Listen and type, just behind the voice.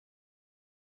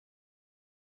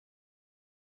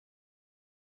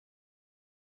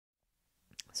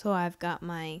So I've got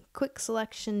my quick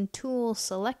selection tool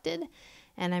selected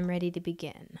and I'm ready to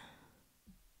begin.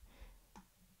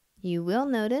 You will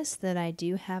notice that I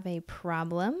do have a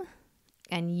problem,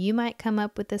 and you might come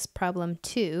up with this problem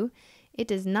too. It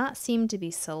does not seem to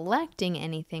be selecting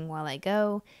anything while I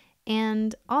go,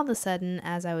 and all of a sudden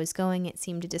as I was going it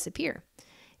seemed to disappear.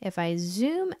 If I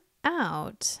zoom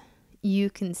out, you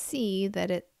can see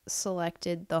that it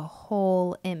selected the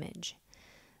whole image.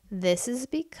 This is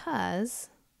because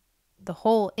the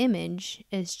whole image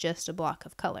is just a block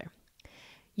of color.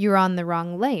 You're on the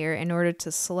wrong layer in order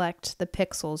to select the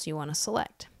pixels you want to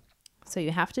select. So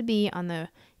you have to be on the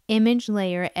image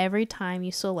layer every time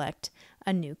you select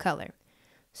a new color.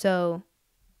 So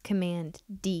Command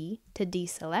D to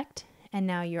deselect, and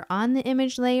now you're on the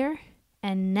image layer,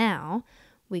 and now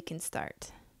we can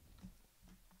start.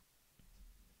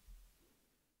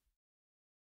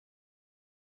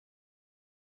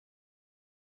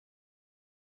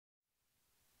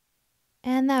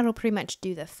 And that'll pretty much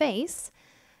do the face.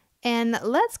 And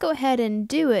let's go ahead and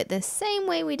do it the same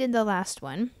way we did the last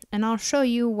one, and I'll show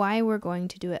you why we're going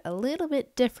to do it a little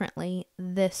bit differently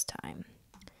this time.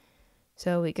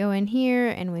 So we go in here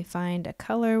and we find a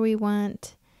color we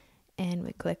want, and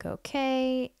we click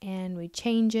OK, and we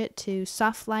change it to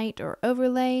soft light or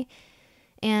overlay,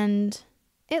 and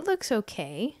it looks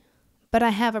okay, but I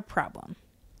have a problem.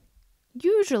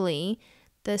 Usually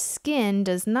the skin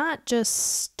does not just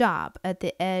stop at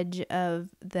the edge of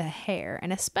the hair,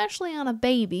 and especially on a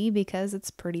baby because it's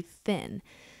pretty thin.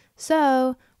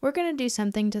 So we're going to do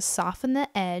something to soften the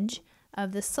edge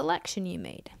of the selection you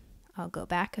made. I'll go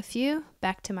back a few,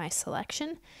 back to my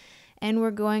selection, and we're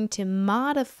going to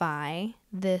modify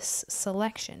this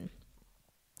selection.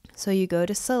 So you go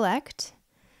to Select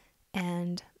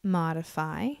and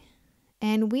Modify,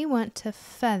 and we want to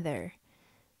feather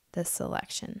the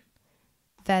selection.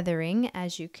 Feathering,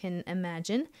 as you can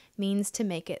imagine, means to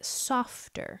make it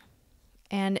softer.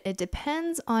 And it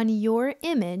depends on your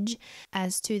image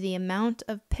as to the amount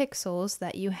of pixels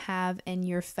that you have in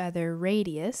your feather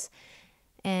radius.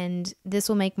 And this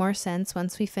will make more sense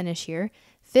once we finish here.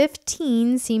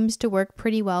 15 seems to work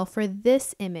pretty well for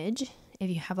this image.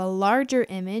 If you have a larger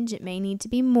image, it may need to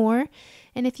be more.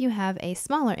 And if you have a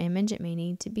smaller image, it may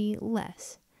need to be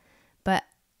less. But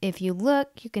if you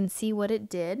look, you can see what it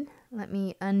did. Let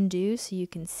me undo so you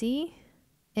can see.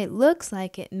 It looks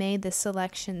like it made the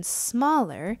selection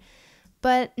smaller,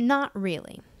 but not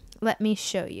really. Let me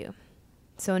show you.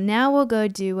 So now we'll go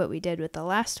do what we did with the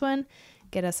last one.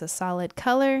 Get us a solid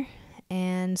color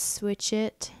and switch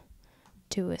it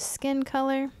to a skin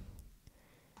color.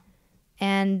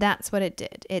 And that's what it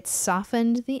did. It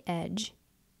softened the edge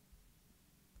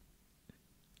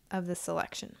of the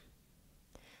selection.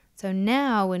 So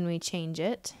now when we change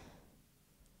it,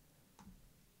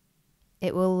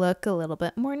 it will look a little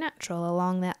bit more natural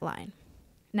along that line.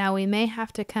 Now we may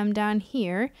have to come down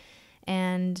here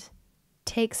and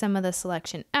take some of the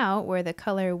selection out where the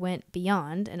color went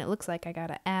beyond, and it looks like I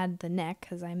gotta add the neck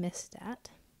because I missed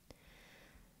that.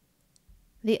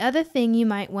 The other thing you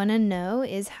might want to know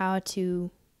is how to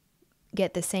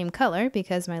get the same color,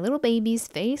 because my little baby's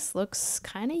face looks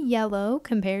kind of yellow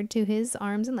compared to his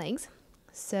arms and legs.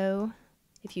 So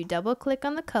if you double click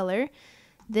on the color,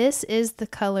 this is the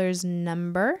color's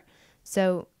number.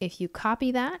 So if you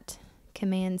copy that,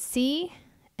 Command C,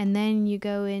 and then you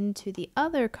go into the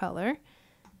other color,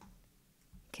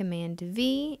 Command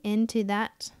V into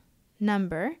that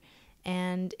number,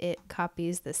 and it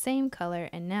copies the same color,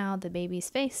 and now the baby's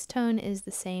face tone is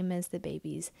the same as the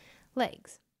baby's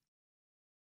legs.